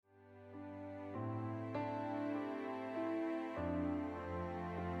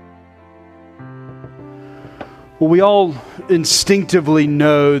Well, we all instinctively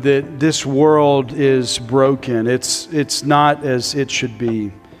know that this world is broken. It's not as it should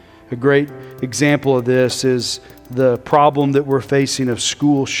be. A great example of this is the problem that we're facing of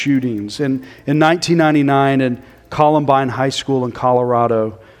school shootings. In 1999 in Columbine High School in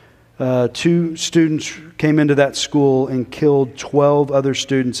Colorado, 2 students came into that school and killed 12 other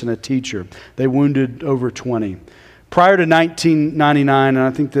students and a teacher. They wounded over 20. Prior to 1999, and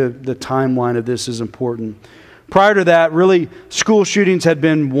I think the timeline of this is important, prior to that, really, school shootings had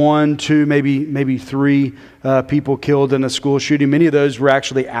been 1, 2, maybe 3 people killed in a school shooting. Many of those were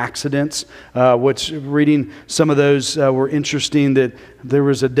actually accidents, which reading some of those were interesting, that there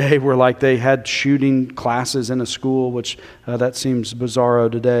was a day where they had shooting classes in a school, which that seems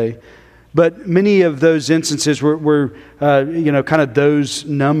bizarro today. But many of those instances were kind of those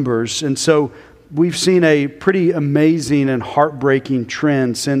numbers. And so we've seen a pretty amazing and heartbreaking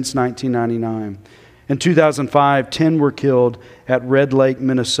trend since 1999. In 2005, 10 were killed at Red Lake,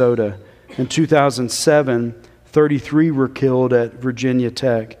 Minnesota. In 2007, 33 were killed at Virginia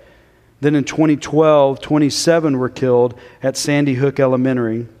Tech. Then in 2012, 27 were killed at Sandy Hook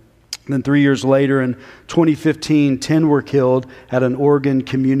Elementary. Then 3 years later, in 2015, 10 were killed at an Oregon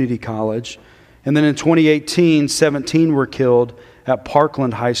community college. And then in 2018, 17 were killed at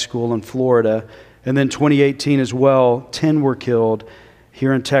Parkland High School in Florida. And then 2018 as well, 10 were killed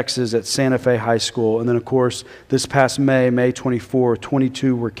here in Texas at Santa Fe High School. And then, of course, this past May 24,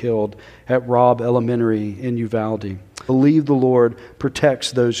 22 were killed at Robb Elementary in Uvalde. Believe the Lord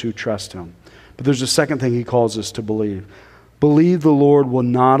protects those who trust Him. But there's a second thing He calls us to believe. Believe the Lord will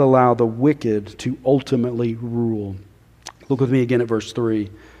not allow the wicked to ultimately rule. Look with me again at verse 3.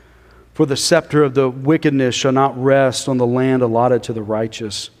 For the scepter of the wickedness shall not rest on the land allotted to the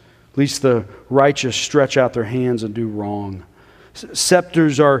righteous, lest the righteous stretch out their hands and do wrong.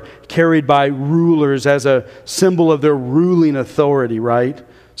 Scepters are carried by rulers as a symbol of their ruling authority, right?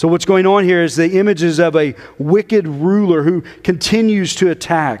 So what's going on here is the images of a wicked ruler who continues to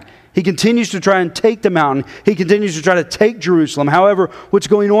attack. He continues to try and take the mountain. He continues to try to take Jerusalem. However, what's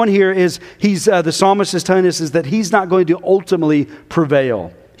going on here is the psalmist is telling us is that he's not going to ultimately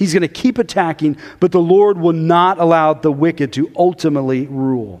prevail. He's going to keep attacking, but the Lord will not allow the wicked to ultimately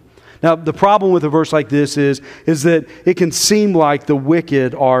rule. Now, the problem with a verse like this is that it can seem like the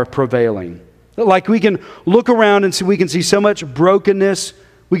wicked are prevailing. Like we can look around and we can see so much brokenness,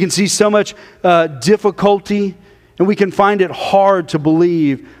 we can see so much difficulty, and we can find it hard to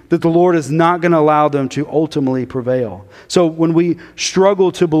believe that the Lord is not going to allow them to ultimately prevail. So when we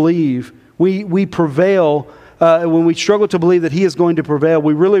struggle to believe, we prevail. When we struggle to believe that He is going to prevail,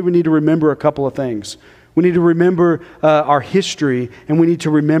 we need to remember a couple of things. We need to remember our history, and we need to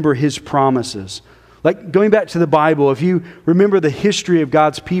remember His promises. Like going back to the Bible, if you remember the history of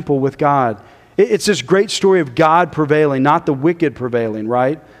God's people with God, it's this great story of God prevailing, not the wicked prevailing,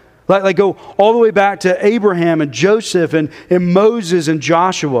 right? Like go all the way back to Abraham and Joseph and Moses and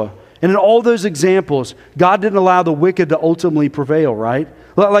Joshua. And in all those examples, God didn't allow the wicked to ultimately prevail, right?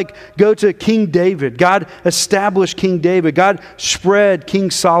 Like go to King David. God established King David. God spread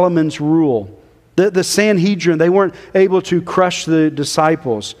King Solomon's rule. The Sanhedrin, they weren't able to crush the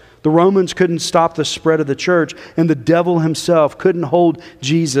disciples. The Romans couldn't stop the spread of the church, and the devil himself couldn't hold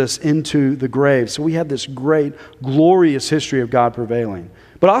Jesus into the grave. So we have this great, glorious history of God prevailing.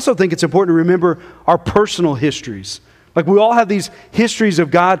 But I also think it's important to remember our personal histories. Like we all have these histories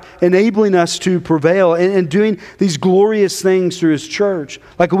of God enabling us to prevail and doing these glorious things through His church.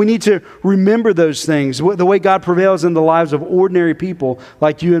 Like we need to remember those things, the way God prevails in the lives of ordinary people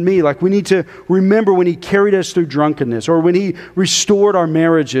like you and me. Like we need to remember when He carried us through drunkenness, or when He restored our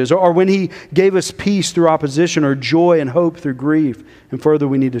marriages, or when He gave us peace through opposition, or joy and hope through grief. And further,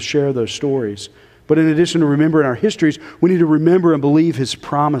 we need to share those stories. But in addition to remembering our histories, we need to remember and believe His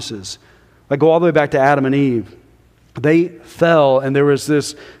promises. Like go all the way back to Adam and Eve. They fell, and there was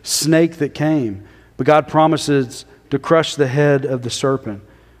this snake that came. But God promises to crush the head of the serpent.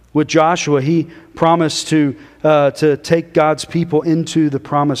 With Joshua, he promised to take God's people into the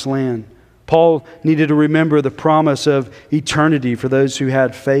promised land. Paul needed to remember the promise of eternity for those who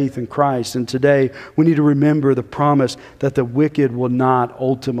had faith in Christ. And today, we need to remember the promise that the wicked will not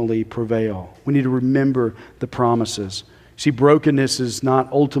ultimately prevail. We need to remember the promises. See, brokenness is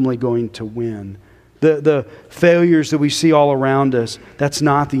not ultimately going to win. The failures that we see all around us, that's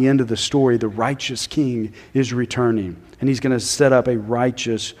not the end of the story. The righteous king is returning, and He's going to set up a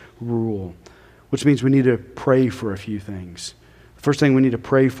righteous rule, which means we need to pray for a few things. The first thing we need to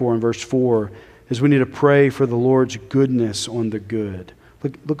pray for in verse 4 is we need to pray for the Lord's goodness on the good.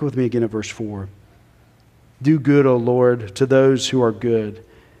 Look with me again at verse 4. Do good, O Lord, to those who are good,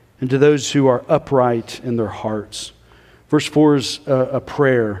 and to those who are upright in their hearts. Verse 4 is a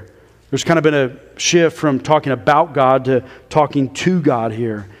prayer. There's kind of been a shift from talking about God to talking to God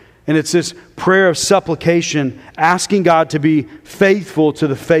here. And it's this prayer of supplication, asking God to be faithful to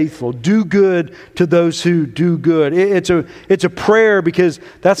the faithful, do good to those who do good. It's a prayer because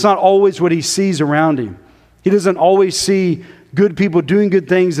that's not always what he sees around him. He doesn't always see good people doing good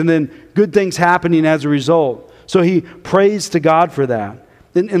things and then good things happening as a result. So he prays to God for that.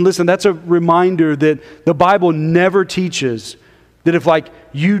 And listen, that's a reminder that the Bible never teaches that if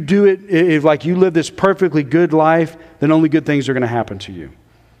you live this perfectly good life, then only good things are going to happen to you.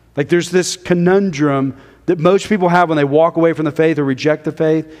 There's this conundrum that most people have when they walk away from the faith or reject the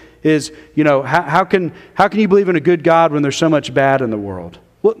faith is, how can you believe in a good God when there's so much bad in the world?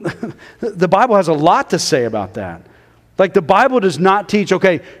 Well, the Bible has a lot to say about that. The Bible does not teach,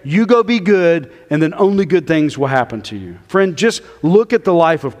 okay, you go be good and then only good things will happen to you. Friend, just look at the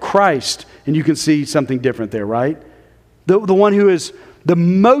life of Christ and you can see something different there, right? The one who is the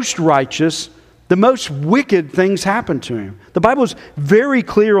most righteous, the most wicked things happen to him. The Bible is very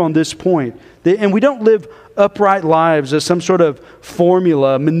clear on this point. And we don't live upright lives as some sort of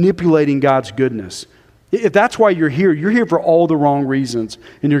formula manipulating God's goodness. If that's why you're here for all the wrong reasons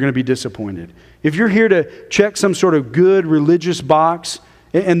and you're going to be disappointed. If you're here to check some sort of good religious box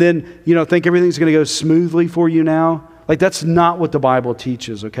and then, think everything's going to go smoothly for you now, that's not what the Bible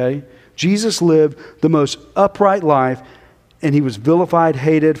teaches, okay? Jesus lived the most upright life and he was vilified,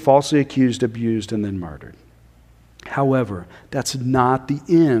 hated, falsely accused, abused, and then murdered. However, that's not the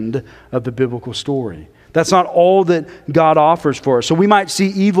end of the biblical story. That's not all that God offers for us. So we might see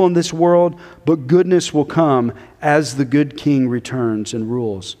evil in this world, but goodness will come as the good king returns and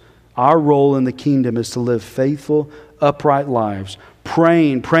rules. Our role in the kingdom is to live faithful, upright lives,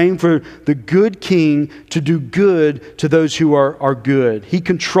 praying for the good king to do good to those who are good. He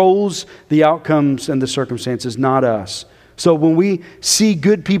controls the outcomes and the circumstances, not us. So when we see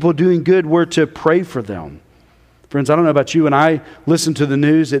good people doing good, we're to pray for them. Friends, I don't know about you, when I listen to the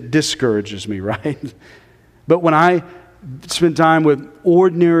news, it discourages me, right? But when I spend time with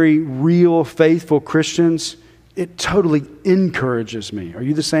ordinary, real, faithful Christians, it totally encourages me. Are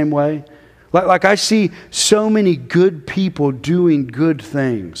you the same way? I see so many good people doing good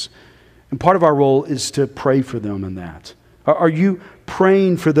things. And part of our role is to pray for them in that. Are you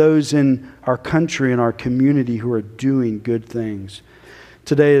praying for those in our country and our community who are doing good things?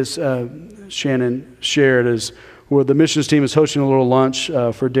 Today, as Shannon shared, the missions team is hosting a little lunch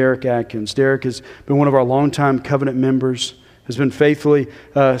for Derek Atkins. Derek has been one of our longtime covenant members, has been faithfully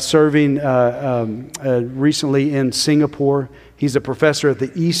serving recently in Singapore. He's a professor at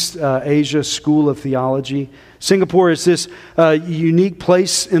the East Asia School of Theology. Singapore is this unique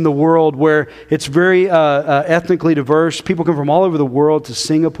place in the world where it's very ethnically diverse. People come from all over the world to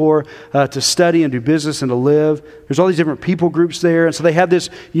Singapore to study and do business and to live. There's all these different people groups there. And so they have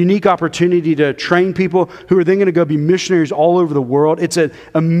this unique opportunity to train people who are then going to go be missionaries all over the world. It's an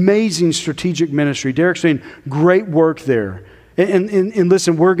amazing strategic ministry. Derek's doing great work there. And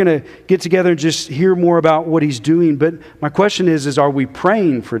listen, we're going to get together and just hear more about what he's doing. But my question is are we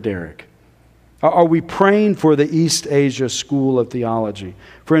praying for Derek? Are we praying for the East Asia School of Theology?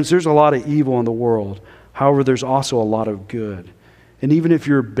 Friends, there's a lot of evil in the world. However, there's also a lot of good. And even if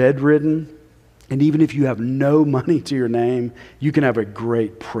you're bedridden, and even if you have no money to your name, you can have a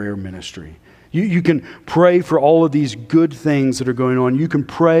great prayer ministry. You can pray for all of these good things that are going on. You can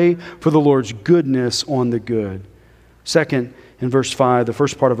pray for the Lord's goodness on the good. Second, in verse 5, the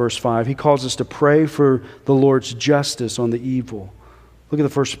first part of verse 5, he calls us to pray for the Lord's justice on the evil. Look at the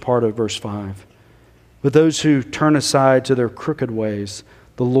first part of verse 5. But those who turn aside to their crooked ways,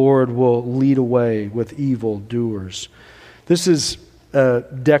 the Lord will lead away with evil doers. This is a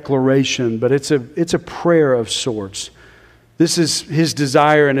declaration, but it's a prayer of sorts. This is his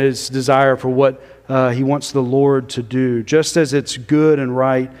desire and his desire for what he wants the Lord to do. Just as it's good and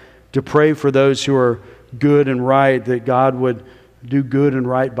right to pray for those who are good and right, that God would do good and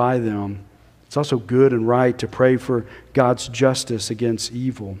right by them. It's also good and right to pray for God's justice against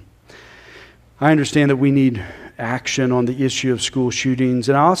evil. I understand that we need action on the issue of school shootings,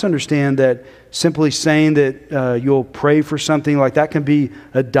 and I also understand that simply saying that you'll pray for something like that can be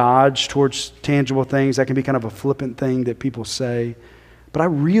a dodge towards tangible things. That can be kind of a flippant thing that people say. But I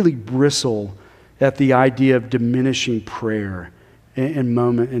really bristle at the idea of diminishing prayer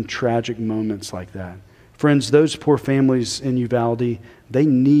in tragic moments like that. Friends, those poor families in Uvalde, they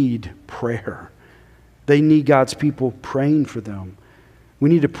need prayer. They need God's people praying for them. We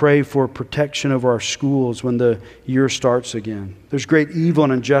need to pray for protection over our schools when the year starts again. There's great evil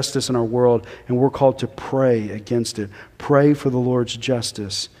and injustice in our world, and we're called to pray against it. Pray for the Lord's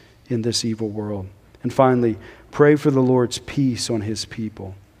justice in this evil world. And finally, pray for the Lord's peace on his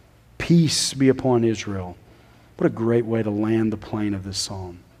people. Peace be upon Israel. What a great way to land the plane of this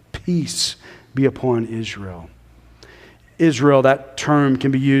psalm. Peace be upon Israel. Israel, that term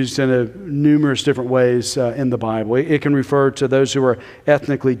can be used in numerous different ways in the Bible. It can refer to those who are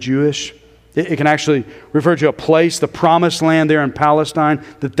ethnically Jewish. It can actually refer to a place, the promised land there in Palestine,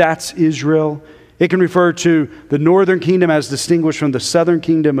 that's Israel. It can refer to the northern kingdom as distinguished from the southern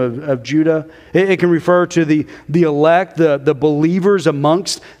kingdom of Judah. It can refer to the elect, the believers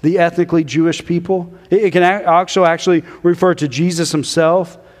amongst the ethnically Jewish people. It can also actually refer to Jesus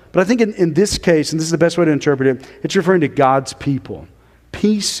himself. But I think in this case, and this is the best way to interpret it, it's referring to God's people.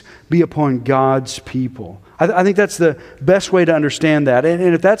 Peace be upon God's people. I think that's the best way to understand that. And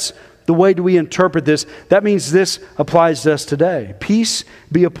if that's the way we interpret this, that means this applies to us today. Peace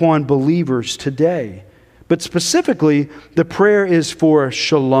be upon believers today. But specifically, the prayer is for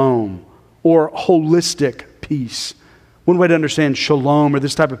shalom, or holistic peace. One way to understand shalom, or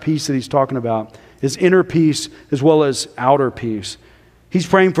this type of peace that he's talking about, is inner peace as well as outer peace. He's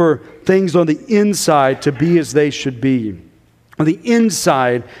praying for things on the inside to be as they should be. On the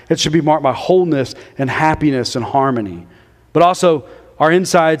inside, it should be marked by wholeness and happiness and harmony. But also, our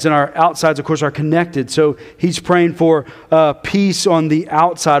insides and our outsides, of course, are connected. So he's praying for peace on the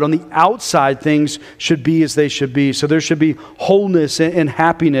outside. On the outside, things should be as they should be. So there should be wholeness and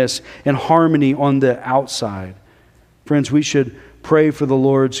happiness and harmony on the outside. Friends, we should pray for the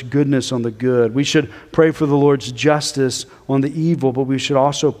Lord's goodness on the good. We should pray for the Lord's justice on the evil, but we should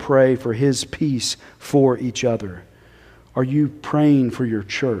also pray for his peace for each other. Are you praying for your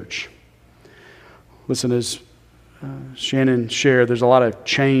church? Listen, as Shannon shared, there's a lot of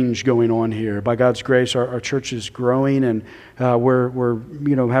change going on here. By God's grace, our church is growing, and we're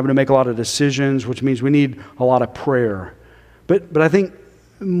having to make a lot of decisions, which means we need a lot of prayer. But I think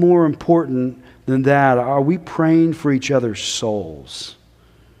more important than that, are we praying for each other's souls?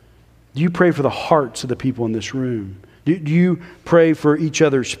 Do you pray for the hearts of the people in this room? Do you pray for each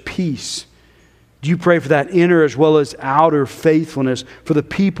other's peace? Do you pray for that inner as well as outer faithfulness for the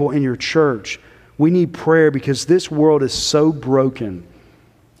people in your church? We need prayer because this world is so broken.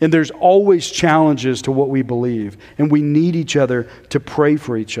 And there's always challenges to what we believe. And we need each other to pray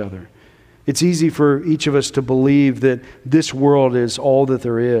for each other. It's easy for each of us to believe that this world is all that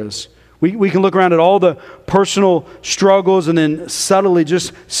there is. We can look around at all the personal struggles and then subtly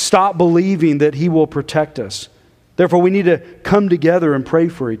just stop believing that He will protect us. Therefore, we need to come together and pray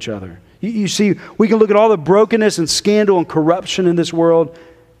for each other. You see, we can look at all the brokenness and scandal and corruption in this world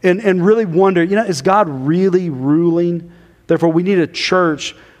and really wonder, is God really ruling? Therefore, we need a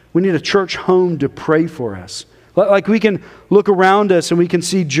church home to pray for us. Like we can look around us and we can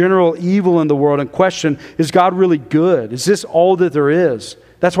see general evil in the world and question, is God really good? Is this all that there is?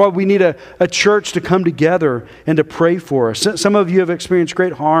 That's why we need a church to come together and to pray for us. Some of you have experienced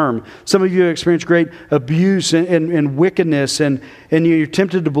great harm. Some of you have experienced great abuse and wickedness. And you're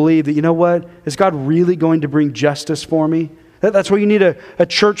tempted to believe that, what? Is God really going to bring justice for me? That's why you need a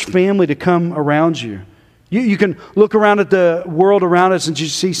church family to come around you. You can look around at the world around us and you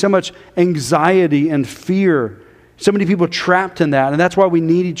see so much anxiety and fear. So many people trapped in that. And that's why we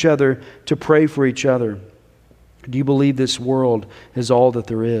need each other to pray for each other. Do you believe this world is all that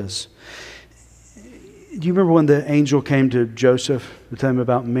there is? Do you remember when the angel came to Joseph to tell him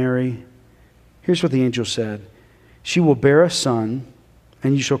about Mary? Here's what the angel said. She will bear a son,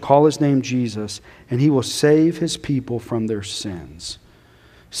 and you shall call his name Jesus, and he will save his people from their sins.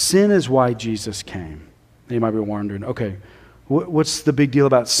 Sin is why Jesus came. You might be wondering, okay, what's the big deal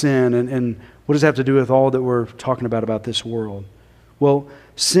about sin, and what does it have to do with all that we're talking about this world? Well,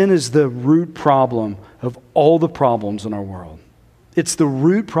 sin is the root problem of all the problems in our world. It's the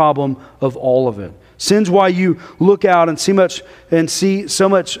root problem of all of it. Sin's why you look out and see so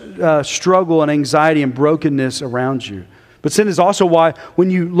much struggle and anxiety and brokenness around you. But sin is also why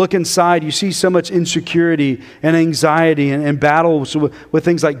when you look inside, you see so much insecurity and anxiety and battles with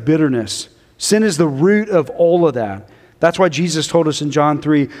things like bitterness. Sin is the root of all of that. That's why Jesus told us in John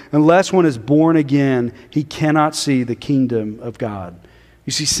 3, unless one is born again, he cannot see the kingdom of God.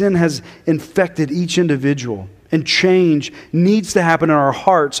 You see, sin has infected each individual, and change needs to happen in our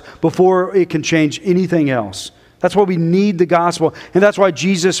hearts before it can change anything else. That's why we need the gospel, and that's why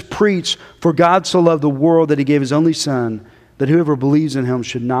Jesus preached, for God so loved the world that he gave his only Son, that whoever believes in him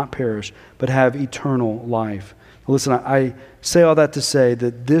should not perish, but have eternal life. Listen, I say all that to say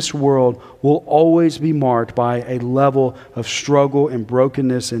that this world will always be marked by a level of struggle and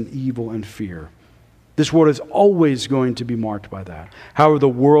brokenness and evil and fear. This world is always going to be marked by that. However, the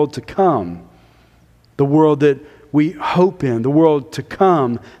world to come, the world that we hope in, the world to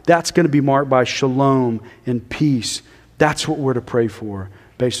come, that's going to be marked by shalom and peace. That's what we're to pray for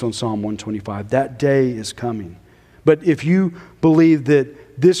based on Psalm 125. That day is coming. But if you believe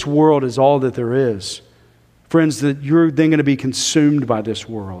that this world is all that there is, friends, that you're then going to be consumed by this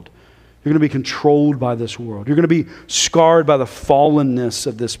world. You're going to be controlled by this world. You're going to be scarred by the fallenness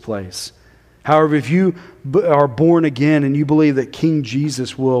of this place. However, if you are born again and you believe that King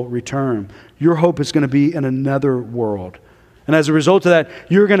Jesus will return, your hope is going to be in another world. And as a result of that,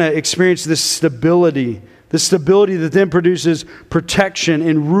 you're going to experience this stability that then produces protection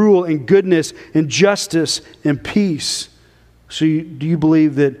and rule and goodness and justice and peace. So do you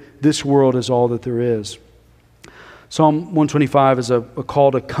believe that this world is all that there is? Psalm 125 is a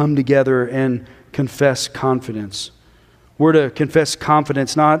call to come together and confess confidence. We're to confess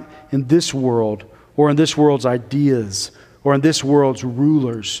confidence not in this world or in this world's ideas or in this world's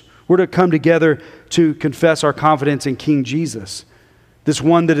rulers. We're to come together to confess our confidence in King Jesus, this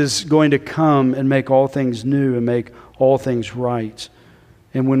one that is going to come and make all things new and make all things right.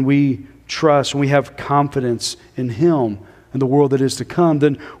 And when we trust, when we have confidence in Him and the world that is to come,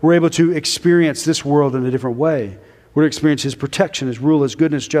 then we're able to experience this world in a different way. We're to experience His protection, His rule, His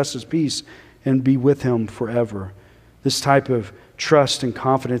goodness, justice, peace, and be with Him forever. This type of trust and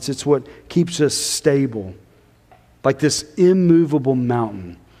confidence, it's what keeps us stable, like this immovable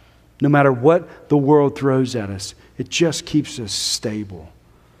mountain. No matter what the world throws at us, it just keeps us stable.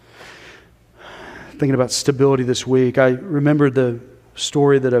 Thinking about stability this week, I remembered the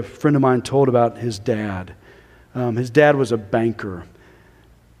story that a friend of mine told about his dad. His dad was a banker.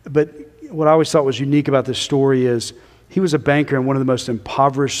 But what I always thought was unique about this story is he was a banker in one of the most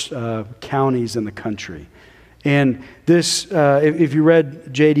impoverished counties in the country. And this, if you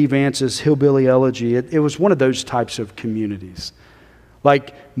read J.D. Vance's Hillbilly Elegy, it was one of those types of communities.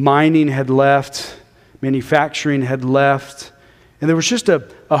 Like mining had left, manufacturing had left, and there was just a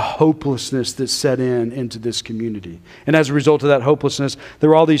hopelessness that set into this community. And as a result of that hopelessness, there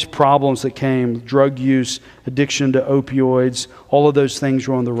were all these problems that came: drug use, addiction to opioids, all of those things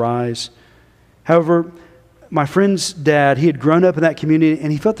were on the rise. However, my friend's dad, he had grown up in that community,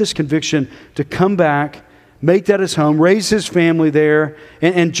 and he felt this conviction to come back, make that his home, raise his family there,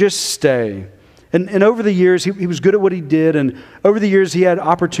 and just stay. And over the years, he was good at what he did, and over the years, he had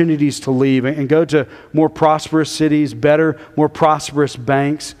opportunities to leave and go to more prosperous cities, better, more prosperous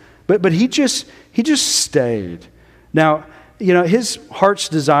banks. But he just stayed. Now, his heart's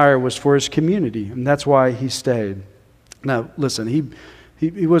desire was for his community, and that's why he stayed. Now, listen,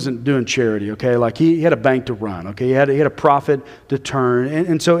 he wasn't doing charity, okay? Like he had a bank to run, okay? He had a profit to turn,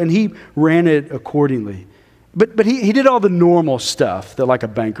 and he ran it accordingly. But he did all the normal stuff that like a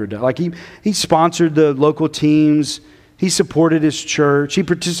banker does. Like he sponsored the local teams. He supported his church. He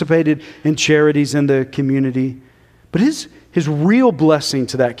participated in charities in the community. But his real blessing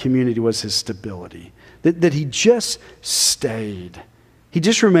to that community was his stability. That he just stayed. He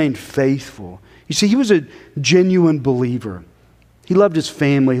just remained faithful. You see, he was a genuine believer. He loved his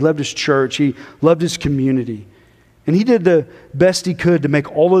family. He loved his church. He loved his community. And he did the best he could to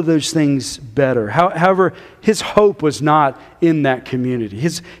make all of those things better. However, his hope was not in that community.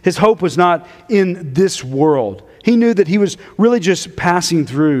 His hope was not in this world. He knew that he was really just passing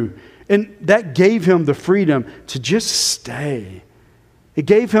through. And that gave him the freedom to just stay. It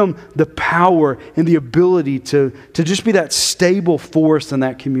gave him the power and the ability to just be that stable force in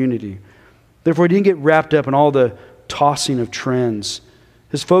that community. Therefore, he didn't get wrapped up in all the tossing of trends.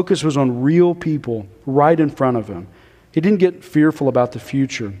 His focus was on real people right in front of him. He didn't get fearful about the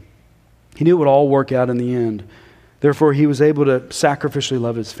future. He knew it would all work out in the end. Therefore, he was able to sacrificially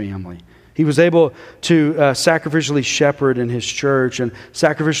love his family. He was able to sacrificially shepherd in his church and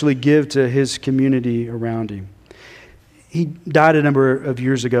sacrificially give to his community around him. He died a number of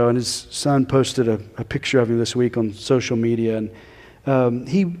years ago, and his son posted a picture of him this week on social media. And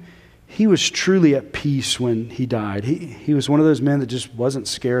he was truly at peace when he died. He was one of those men that just wasn't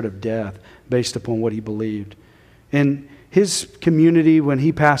scared of death based upon what he believed. And his community, when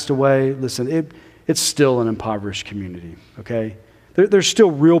he passed away, listen, it's still an impoverished community, okay? There's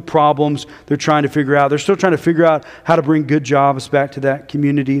still real problems they're trying to figure out. They're still trying to figure out how to bring good jobs back to that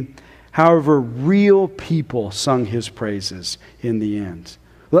community. However, real people sung his praises in the end.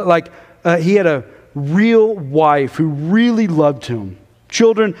 He had a real wife who really loved him.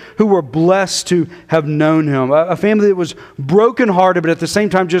 Children who were blessed to have known him. A family that was brokenhearted, but at the same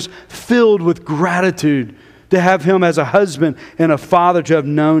time just filled with gratitude to have him as a husband and a father, to have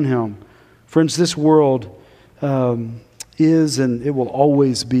known him. Friends, this world is and it will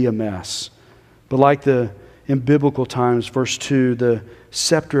always be a mess. But like in biblical times, verse 2, the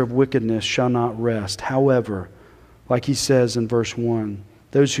scepter of wickedness shall not rest. However, Like he says in verse 1,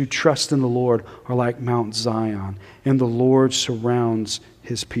 those who trust in the Lord are like Mount Zion, and the Lord surrounds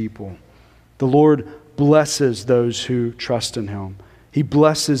his people. The Lord blesses those who trust in him. He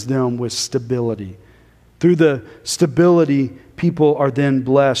blesses them with stability. Through the stability, people are then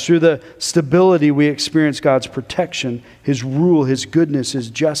blessed. Through the stability, we experience God's protection, his rule, his goodness, his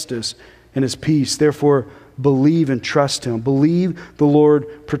justice, and his peace. Therefore, believe and trust him. Believe the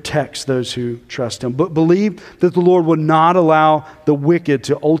Lord protects those who trust him. But believe that the Lord will not allow the wicked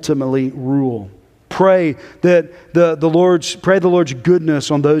to ultimately rule. Pray that the Lord's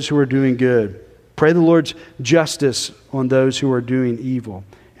goodness on those who are doing good. Pray the Lord's justice on those who are doing evil.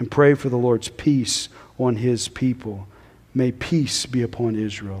 And pray for the Lord's peace on his people. May peace be upon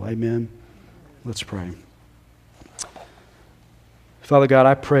Israel. Amen. Let's pray. Father God,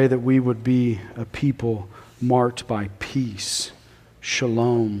 I pray that we would be a people marked by peace,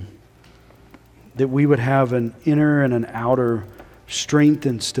 shalom, that we would have an inner and an outer strength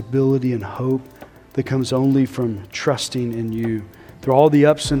and stability and hope that comes only from trusting in you. Through all the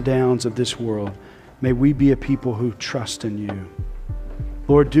ups and downs of this world, may we be a people who trust in you.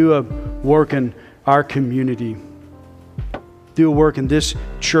 Lord, do a work in our community. Do a work in this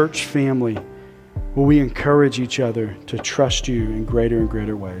church family where we encourage each other to trust you in greater and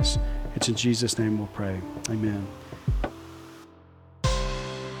greater ways. It's in Jesus' name we'll pray. Amen.